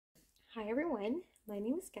Hi everyone, my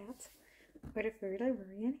name is Kat, part of Fairy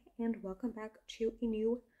Librarian, and welcome back to a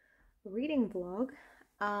new reading vlog.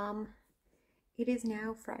 It is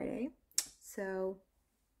now Friday, so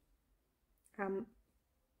I'm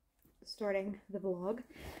starting the vlog,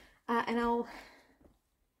 and I'll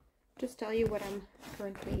just tell you what I'm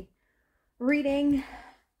currently reading.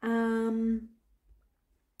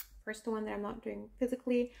 First, the one that I'm not doing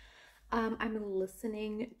physically. I'm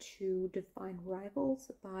listening to Divine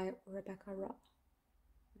Rivals by Rebecca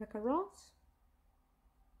Ross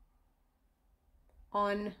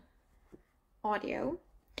on audio.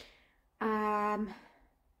 But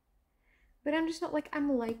I'm just not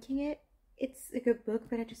I'm liking it. It's a good book,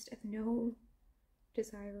 but I just have no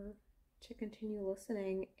desire to continue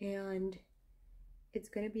listening, and it's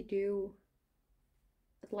gonna be due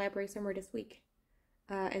at the library somewhere this week.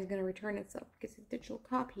 And it's gonna return itself because it's a digital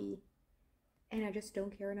copy. And I just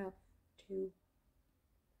don't care enough to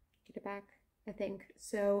get it back, I think.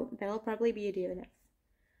 So that'll probably be a DNF.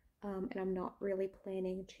 And I'm not really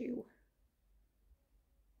planning to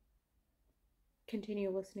continue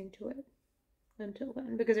listening to it until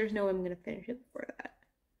then, because there's no way I'm going to finish it before that.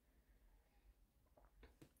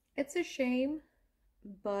 It's a shame,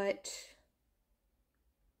 but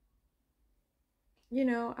you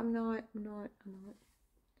know, I'm not.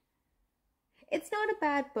 It's not a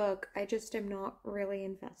bad book, I just am not really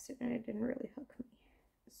invested and it didn't really hook me.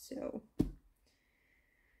 So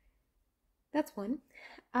that's one.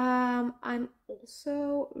 I'm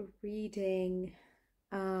also reading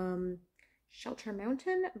Shelter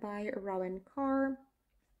Mountain by Robyn Carr,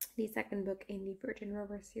 the second book in the Virgin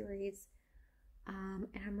River series. And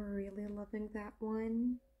I'm really loving that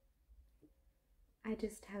one. I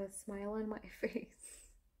just have a smile on my face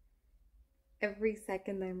every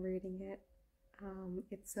second I'm reading it.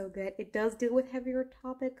 It's so good. It does deal with heavier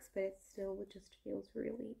topics, but it still just feels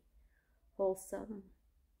really wholesome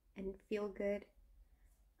and feel good.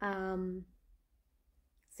 So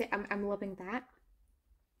I'm loving that.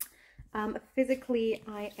 Physically,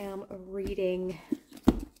 I am reading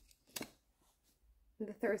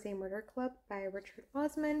The Thursday Murder Club by Richard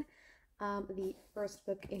Osman, the first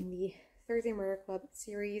book in the Thursday Murder Club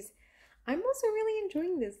series. I'm also really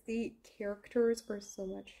enjoying this. The characters are so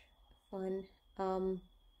much fun.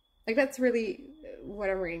 That's really what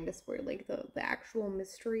I'm reading this for. Like the actual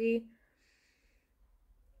mystery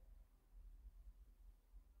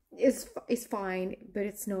is fine, but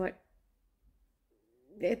it's not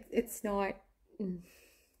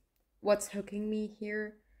what's hooking me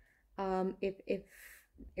here. If it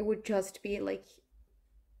would just be like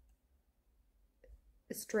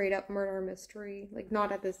a straight up murder mystery, like not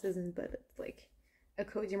that this isn't, but it's like a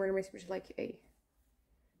cozy murder mystery, which is like a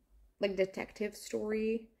detective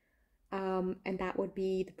story, and that would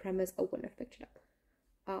be the premise. I wouldn't have picked it up.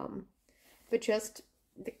 But just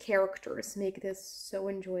the characters make this so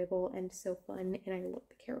enjoyable and so fun, and I love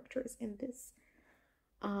the characters in this.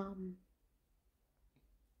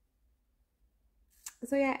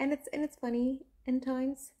 So yeah, and it's funny in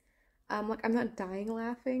times. I'm not dying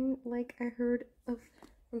laughing like I heard of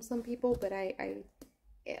from some people, but I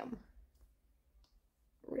am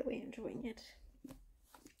really enjoying it.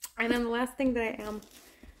 And then the last thing that I am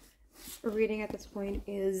reading at this point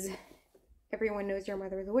is Everyone Knows Your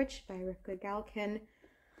Mother is a Witch by Rivka Galchen.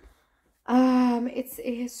 It's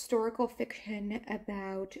a historical fiction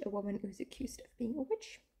about a woman who's accused of being a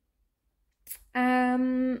witch.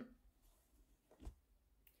 And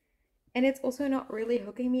it's also not really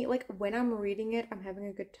hooking me. Like, when I'm reading it, I'm having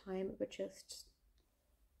a good time, but just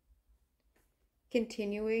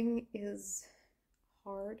continuing is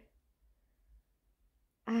hard.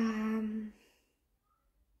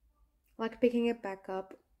 Like picking it back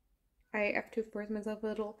up, I have to force myself a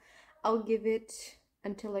little. I'll give it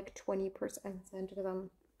until like 20% because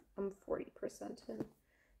I'm 40% in,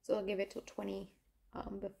 so I'll give it till 20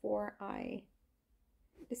 before I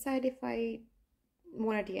decide if I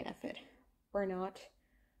want to DNF it or not.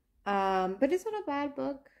 But it's not a bad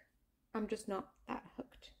book. I'm just not that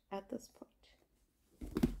hooked at this point.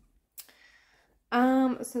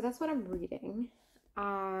 So that's what I'm reading.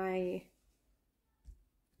 I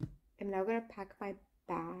am now gonna pack my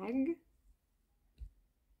bag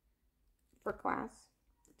for class,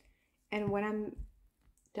 and when I'm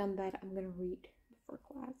done that, I'm gonna read for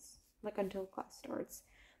class, like until class starts.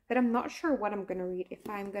 But I'm not sure what I'm gonna read. If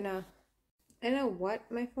I'm gonna, I don't know what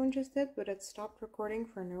my phone just did, but it stopped recording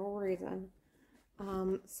for no reason.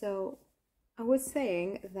 So I was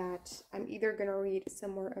saying that I'm either gonna read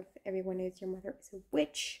some more of Everyone Knows Your Mother is a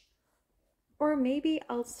Witch, or maybe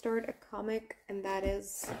I'll start a comic, and that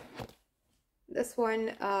is This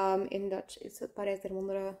one in Dutch is Het Parijs der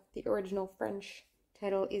Wonderen. The original French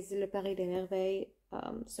title is Le Paris des Merveilles,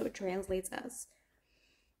 so it translates as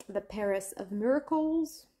The Paris of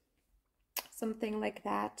Miracles, something like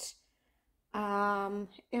that. And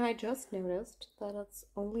I just noticed that it's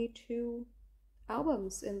only 2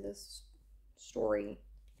 albums in this story,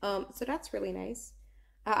 so that's really nice.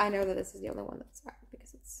 I know that this is the only one that's out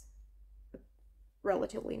because it's a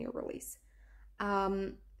relatively new release,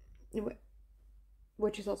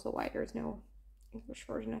 which is also why there's no English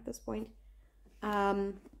version at this point.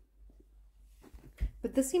 But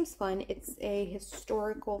this seems fun. It's a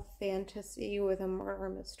historical fantasy with a murder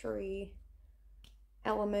mystery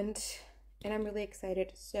element, and I'm really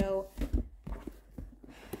excited. So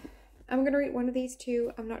I'm gonna read one of these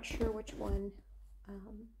 2. I'm not sure which one.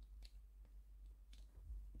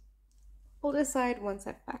 We'll decide once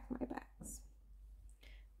I've packed my bags.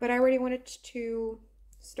 But I already wanted to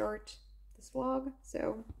start this vlog,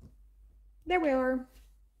 so there we are.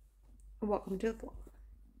 Welcome to the vlog.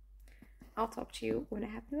 I'll talk to you when I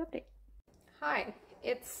have a new update. Hi,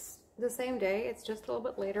 it's the same day, it's just a little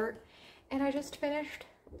bit later, and I just finished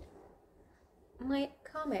my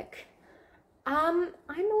comic. I'm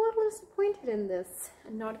a little disappointed in this,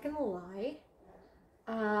 I'm not gonna lie.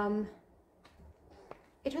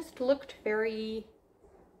 It just looked very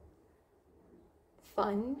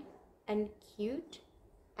fun and cute,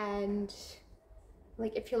 and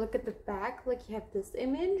like if you look at the back, like you have this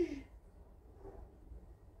image,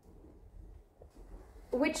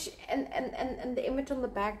 which and the image on the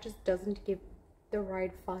back just doesn't give the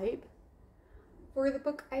right vibe for the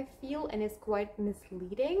book, I feel, and is quite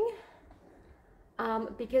misleading,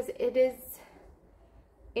 because it is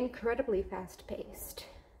incredibly fast-paced.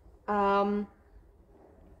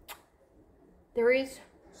 There is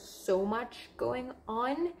so much going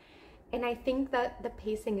on, and I think that the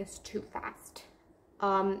pacing is too fast.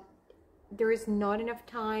 There is not enough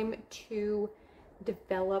time to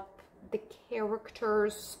develop the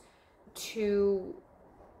characters, to...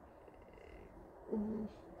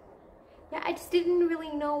 yeah, I just didn't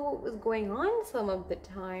really know what was going on some of the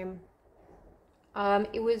time.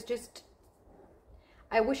 It was just...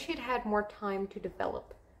 I wish it had more time to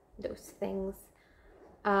develop those things.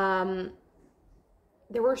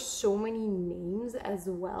 There were so many names as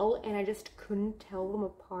well, and I just couldn't tell them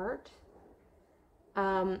apart.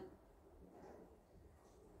 So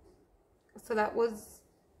that was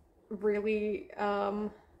really,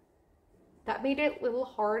 that made it a little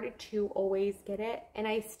hard to always get it. And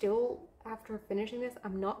I still, after finishing this,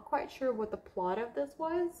 I'm not quite sure what the plot of this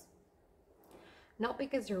was. Not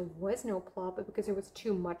because there was no plot, but because there was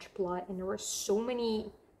too much plot, and there were so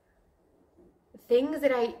many things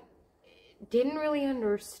that I didn't really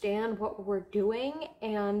understand what we're doing,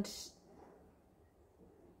 and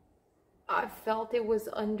I felt it was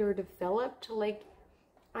underdeveloped. Like,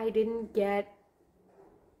 I didn't get...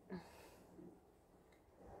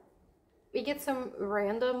 We get some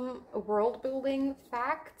random world building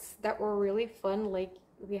facts that were really fun. Like,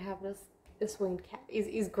 we have this winged cat.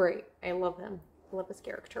 He's great. I love him. I love his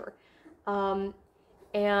character. And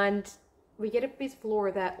we get a piece of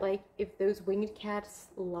lore that, like, if those winged cats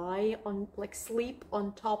lie on, like, sleep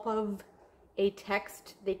on top of a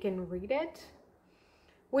text, they can read it.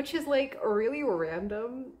 Which is, like, really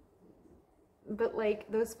random. But, like,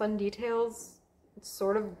 those fun details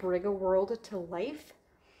sort of bring a world to life.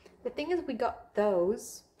 The thing is, we got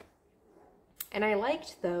those, and I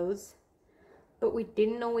liked those, but we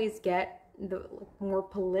didn't always get the more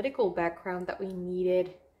political background that we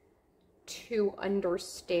needed to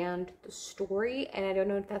understand the story. And I don't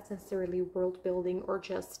know if that's necessarily world building or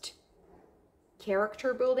just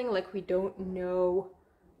character building. Like, we don't know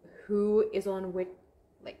who is on which,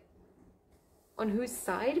 like, on whose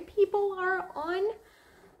side people are on.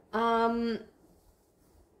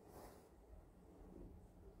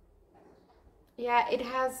 Yeah, it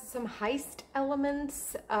has some heist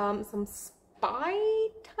elements, some spy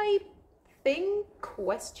type thing,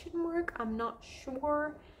 question mark, I'm not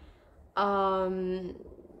sure. I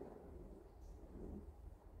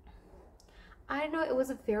don't know, it was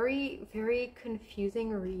a very, very confusing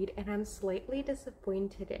read, and I'm slightly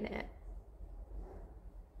disappointed in it.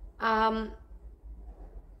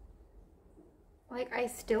 Like, I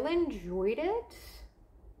still enjoyed it.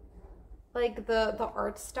 Like, the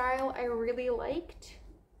art style I really liked,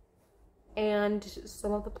 and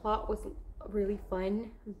some of the plot was really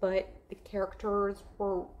fun, but the characters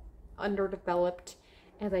were underdeveloped.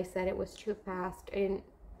 As I said, it was too fast. I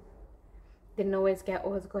didn't always get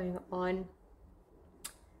what was going on.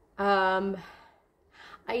 I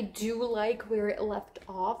do like where it left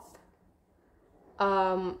off.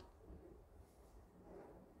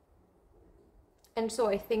 And so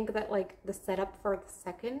I think that like the setup for the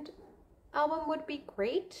second album would be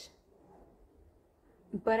great.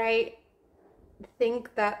 But I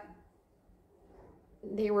think that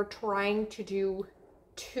they were trying to do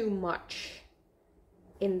too much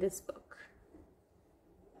in this book.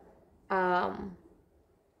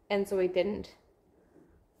 And so it didn't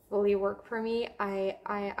fully work for me.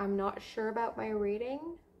 I'm not sure about my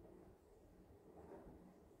rating.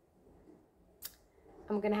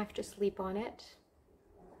 I'm gonna have to sleep on it.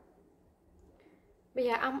 But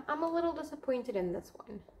yeah, I'm a little disappointed in this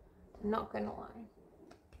one. I'm not gonna lie.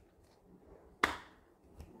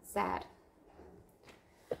 Sad.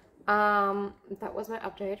 That was my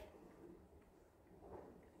update.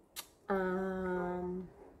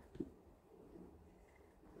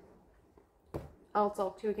 I'll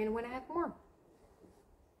talk to you again when I have more.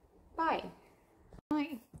 Bye.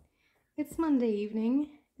 Hi. It's Monday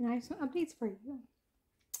evening, and I have some updates for you.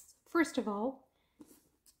 First of all,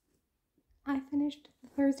 I finished The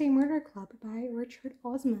Thursday Murder Club by Richard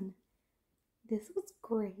Osman. This was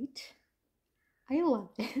great. I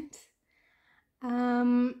loved it.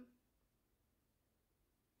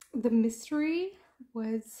 The mystery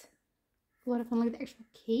was a lot of fun, like the actual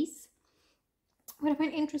case. What I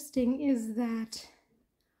find interesting is that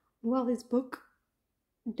while this book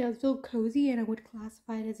does feel cozy, and I would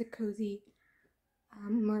classify it as a cozy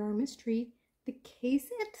murder mystery, the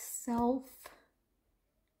case itself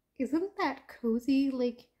isn't that cozy.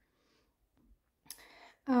 Like,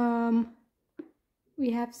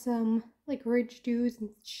 we have some like rich dudes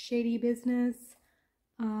and shady business,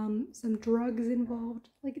 some drugs involved.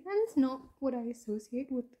 Like, that's not what I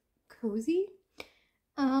associate with cozy.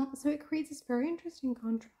 So it creates this very interesting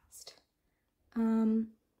contrast.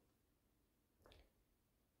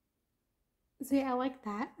 So yeah, I like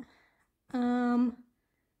that.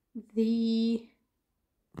 The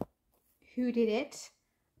who did it,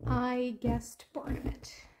 I guessed part of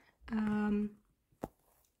it.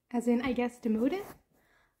 As in, I guessed the motive,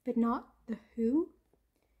 but not the who.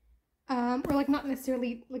 Or like not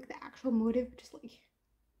necessarily like the actual motive, but just like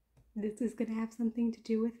this is gonna have something to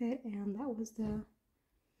do with it, and that was the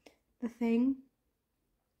thing.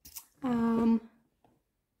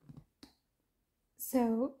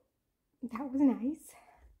 So that was nice.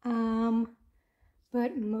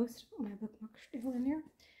 But most of my bookmark's still in there.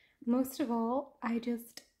 Most of all, I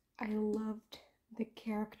loved the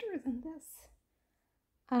characters in this.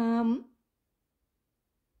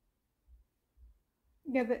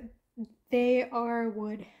 Yeah, but they are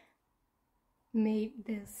what made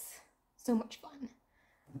this so much fun.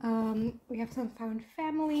 We have some found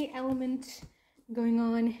family element going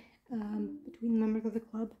on between the members of the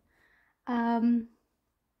club.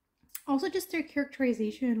 Also, just their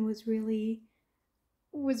characterization was really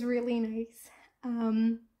nice.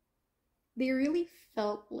 They really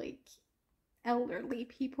felt like elderly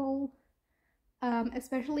people.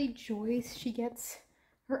 Especially Joyce. She gets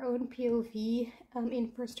her own POV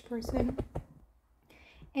in first person,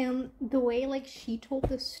 and the way like she told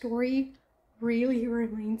the story really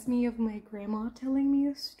reminds me of my grandma telling me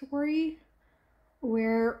a story,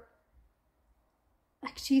 where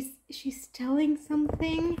like she's telling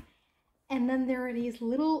something, and then there are these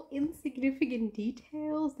little insignificant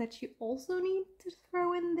details that you also need to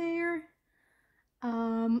throw in there.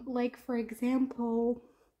 Like for example,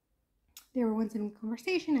 they were once in a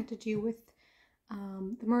conversation had to do with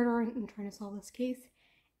the murder and trying to solve this case,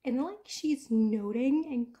 and like she's noting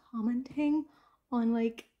and commenting on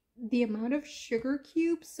like the amount of sugar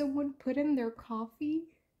cubes someone put in their coffee.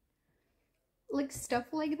 Like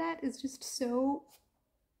stuff like that is just so,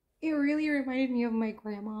 it really reminded me of my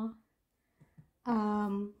grandma.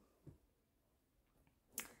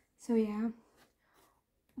 So yeah,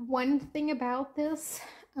 one thing about this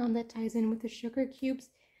that ties in with the sugar cubes,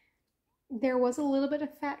 there was a little bit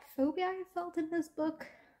of fat phobia I felt in this book,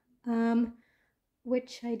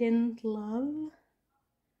 which I didn't love.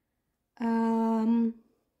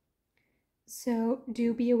 So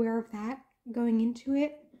do be aware of that going into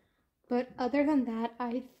it. But other than that,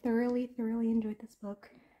 I thoroughly enjoyed this book.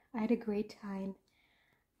 I had a great time.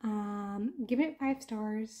 Giving it 5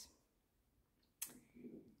 stars.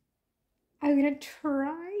 I'm gonna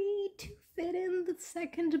try to fit in the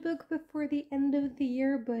second book before the end of the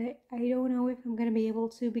year, but I don't know if I'm gonna be able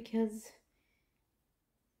to, because,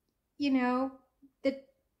 you know, the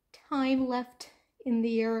time left in the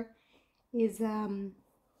year is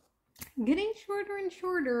getting shorter and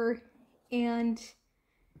shorter, and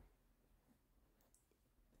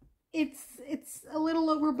it's a little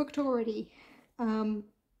overbooked already.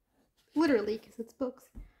 Literally, because it's books.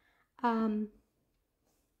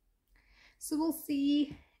 So we'll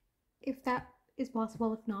see if that is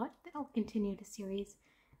possible. If not, then I'll continue the series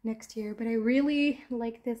next year. But I really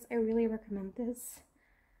like this. I really recommend this.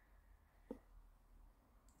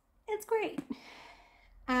 It's great.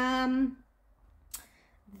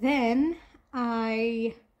 Then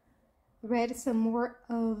I read some more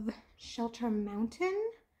of Shelter Mountain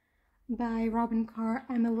by Robyn Carr.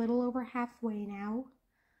 I'm a little over halfway now.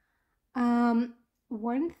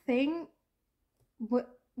 One thing,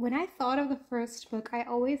 when I thought of the first book, I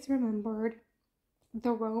always remembered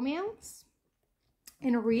the romance,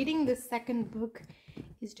 and reading the second book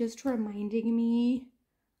is just reminding me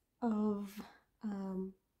of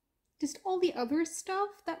just all the other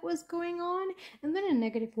stuff that was going on. And then in a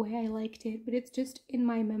negative way, I liked it, but it's just in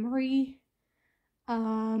my memory.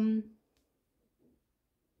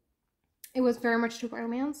 It was very much the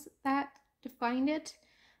romance that defined it.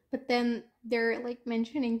 But then they're like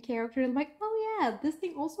mentioning characters. I'm like, oh yeah, this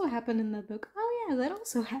thing also happened in the book. Oh yeah, that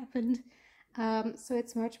also happened. So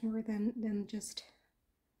it's much more than just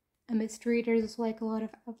a mystery. There's like a lot of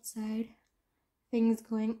outside things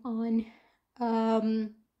going on.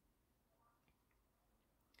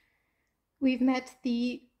 We've met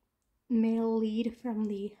the male lead from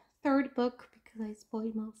the third book because I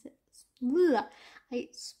spoiled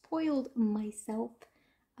myself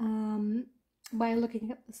by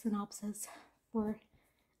looking at the synopsis for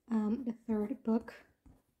the third book.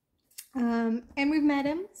 And we've met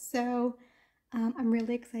him, so I'm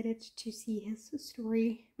really excited to see his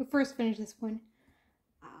story. We'll first finish this one,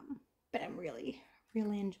 but I'm really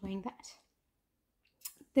enjoying that.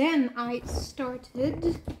 Then I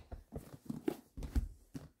started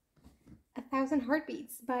 1,000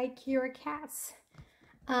 Heartbeats by Kiera.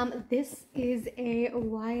 This is a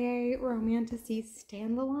YA romantasy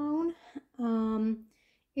standalone.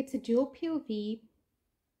 It's a dual POV.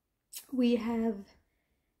 We have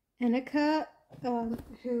Annika,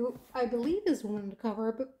 who I believe is the one on the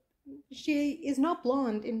cover, but she is not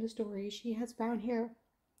blonde in the story. She has brown hair.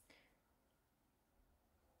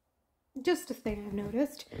 Just a thing I've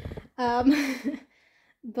noticed.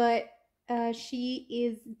 But she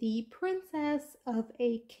is the princess of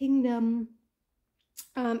a kingdom,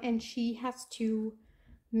 and she has to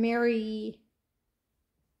marry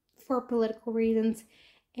for political reasons,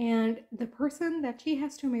 and the person that she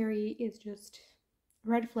has to marry is just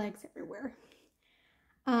red flags everywhere.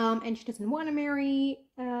 And she doesn't want to marry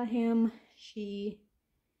him. She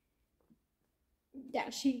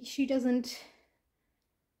doesn't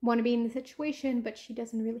want to be in the situation, but she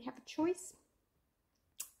doesn't really have a choice.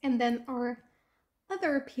 And then our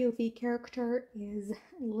other POV character is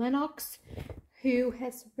Lennox, who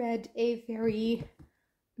has read a very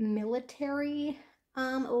military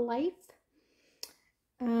life.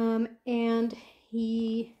 And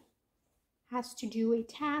he has to do a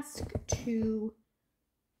task to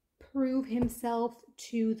prove himself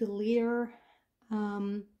to the leader.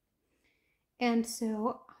 And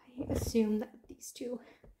so I assume that these two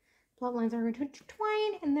plotlines are going to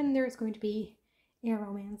intertwine, and then there's going to be a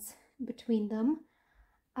romance between them.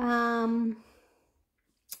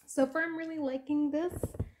 So far I'm really liking this.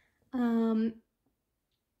 I'm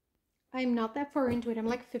not that far into it. I'm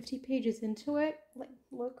like 50 pages into it. Like,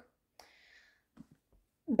 look.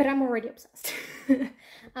 But I'm already obsessed.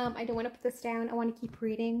 I don't want to put this down. I want to keep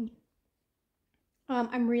reading.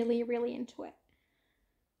 I'm really into it.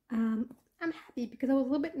 I'm happy because I was a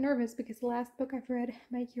little bit nervous because the last book I've read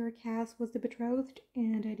by Kiera was The Betrothed,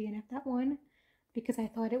 and I didn't have that one because I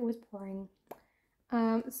thought it was boring.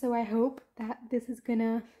 So I hope that this is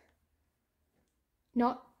gonna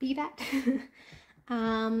not be that.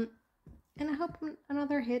 And I hope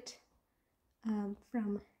another hit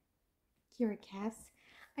from Kiera.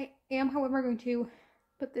 I am, however, going to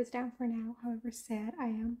put this down for now, however sad I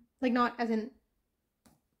am. Like, not as in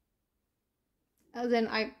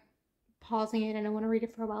I'm pausing it and I want to read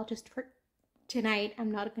it for a while just for tonight.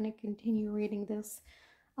 I'm not going to continue reading this.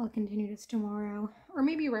 I'll continue this tomorrow, or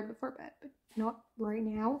maybe right before bed, but not right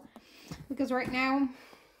now. Because right now,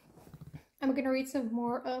 I'm going to read some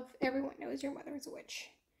more of Everyone Knows Your Mother is a Witch,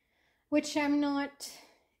 which I'm not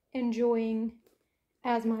enjoying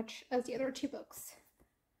as much as the other two books.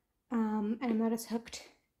 And I'm not as hooked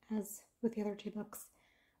as with the other two books.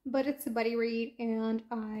 But it's a buddy read, and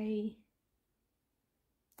I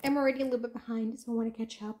am already a little bit behind, so I want to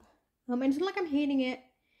catch up. And it's not like I'm hating it.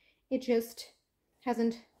 It just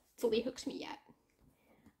hasn't fully hooked me yet.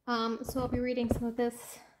 So I'll be reading some of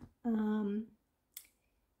this. And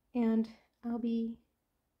I'll be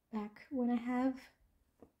back when I have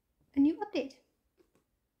a new update.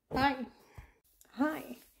 Bye.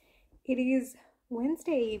 Hi. It is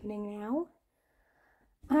Wednesday evening now.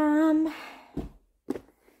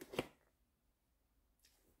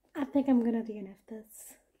 I think I'm gonna DNF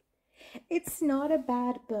this. It's not a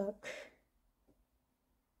bad book.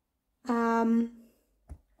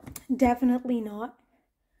 Definitely not.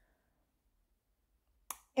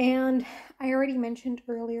 And I already mentioned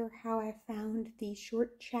earlier how I found the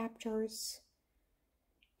short chapters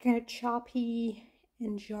kind of choppy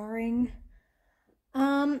and jarring.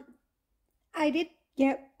 I did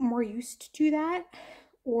get more used to that,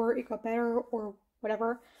 or it got better, or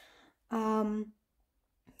whatever.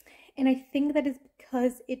 And I think that is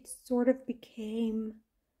because it sort of became,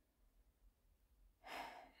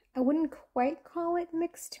 I wouldn't quite call it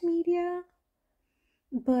mixed media,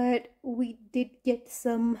 but we did get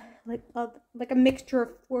some like a mixture of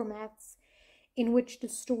formats in which the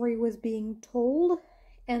story was being told,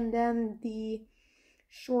 and then the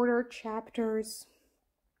shorter chapters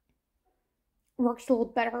works a little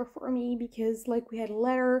better for me because, like, we had a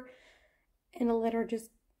letter, and a letter just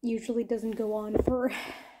usually doesn't go on for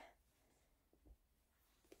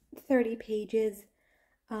 30 pages.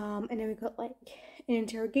 And then we got like an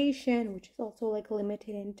interrogation, which is also like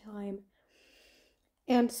limited in time.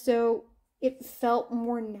 And so it felt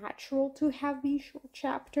more natural to have these short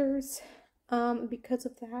chapters because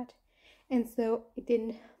of that. And so it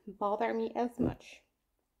didn't bother me as much.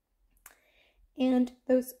 And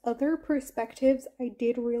those other perspectives I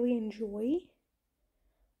did really enjoy.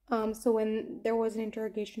 So when there was an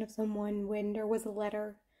interrogation of someone, when there was a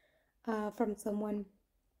letter from someone,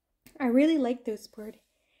 I really liked those parts.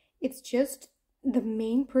 It's just the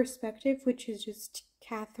main perspective, which is just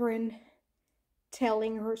Catherine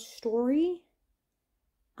telling her story.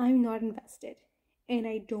 I'm not invested, and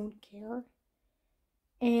I don't care.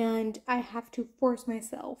 And I have to force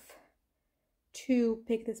myself to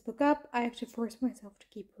pick this book up. I have to force myself to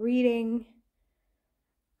keep reading.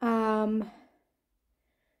 So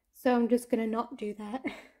I'm just gonna not do that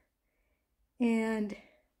and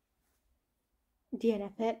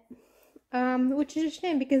DNF it. Which is a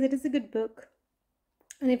shame because it is a good book.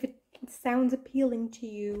 And if it sounds appealing to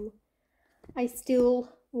you, I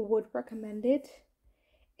still would recommend it.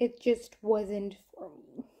 It just wasn't for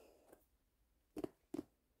me.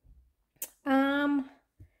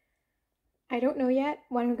 I don't know yet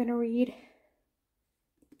what I'm gonna read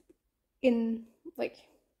in, like,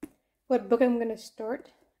 what book I'm gonna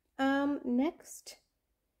start next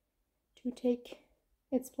to take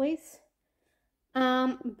its place.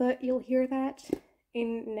 But you'll hear that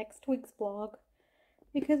in next week's vlog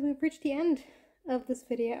because we've reached the end of this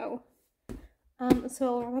video. So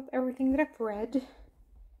I'll wrap up everything that I've read.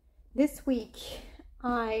 This week,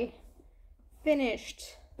 I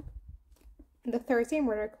finished The Thursday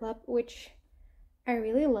Murder Club, which I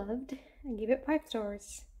really loved. I gave it 5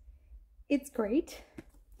 stars. It's great.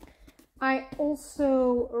 I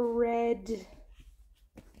also read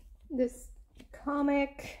this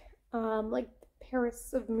comic, like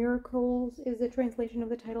Paris of Miracles is the translation of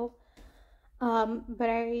the title. But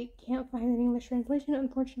I can't find an English translation,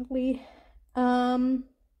 unfortunately. I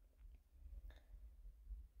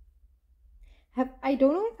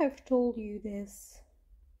don't know if I've told you this.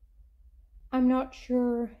 I'm not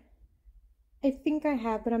sure. I think I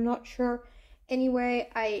have, but I'm not sure.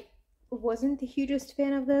 Anyway, I wasn't the hugest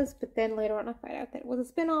fan of this, but then later on I find out that it was a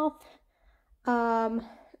spin-off.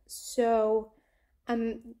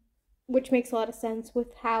 Which makes a lot of sense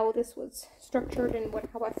with how this was structured and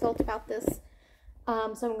how I felt about this. So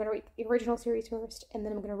I'm gonna read the original series first, and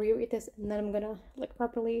then I'm gonna reread this, and then I'm gonna like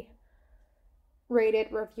properly rate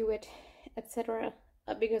it, review it, etc.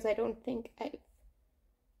 Because I don't think I've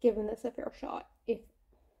given this a fair shot.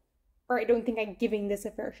 I don't think I'm giving this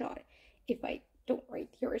a fair shot if I don't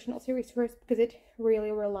rate the original series first, because it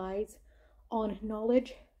really relies on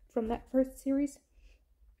knowledge from that first series.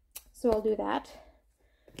 So I'll do that.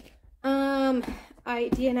 I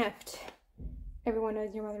DNF'd Everyone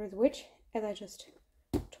Knows Your Mother is a Witch, as I just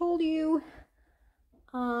told you.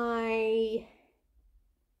 I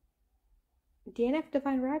DNF'd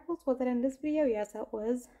Divine Rivals. Was that in this video? Yes, that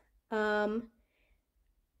was.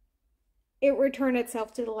 It returned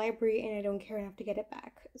itself to the library, and I don't care enough to get it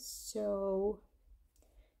back. So,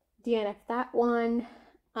 DNF that one.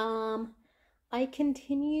 I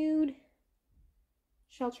continued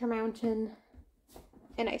Shelter Mountain,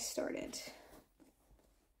 and I started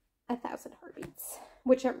 1,000 Heartbeats,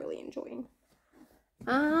 which I'm really enjoying.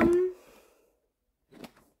 So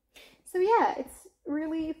yeah, it's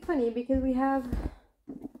really funny because we have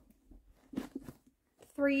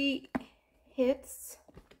 3 hits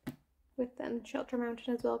with then Shelter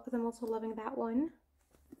Mountain as well, because I'm also loving that one.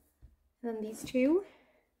 And then these 2.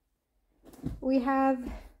 We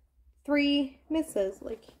have 3 misses,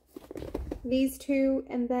 like these 2,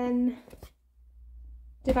 and then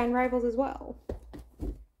Divine Rivals as well.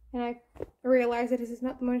 And I realize that this is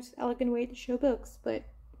not the most elegant way to show books, but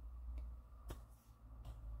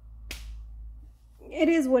it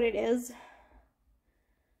is what it is.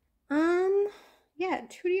 Yeah,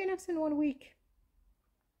 2 DNFs in 1 week.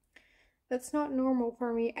 That's not normal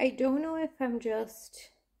for me. I don't know if I'm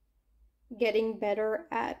just getting better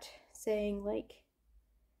at saying, like,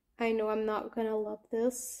 I know I'm not gonna love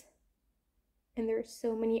this, and there's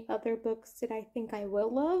so many other books that I think I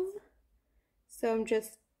will love, so I'm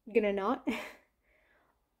just gonna not.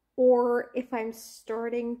 Or if I'm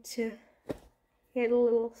starting to hit a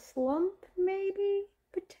little slump, maybe,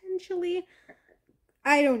 potentially.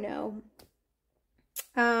 I don't know.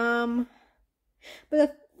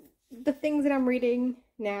 But the things that I'm reading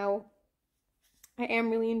now, I am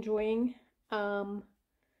really enjoying.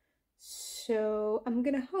 So I'm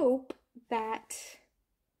gonna hope that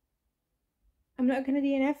I'm not gonna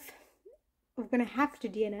DNF. I'm gonna have to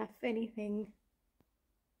DNF anything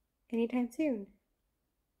anytime soon.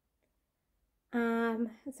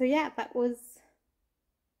 So yeah, that was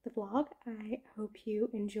the vlog. I hope you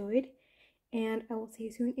enjoyed, and I will see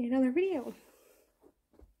you soon in another video.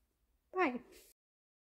 Bye.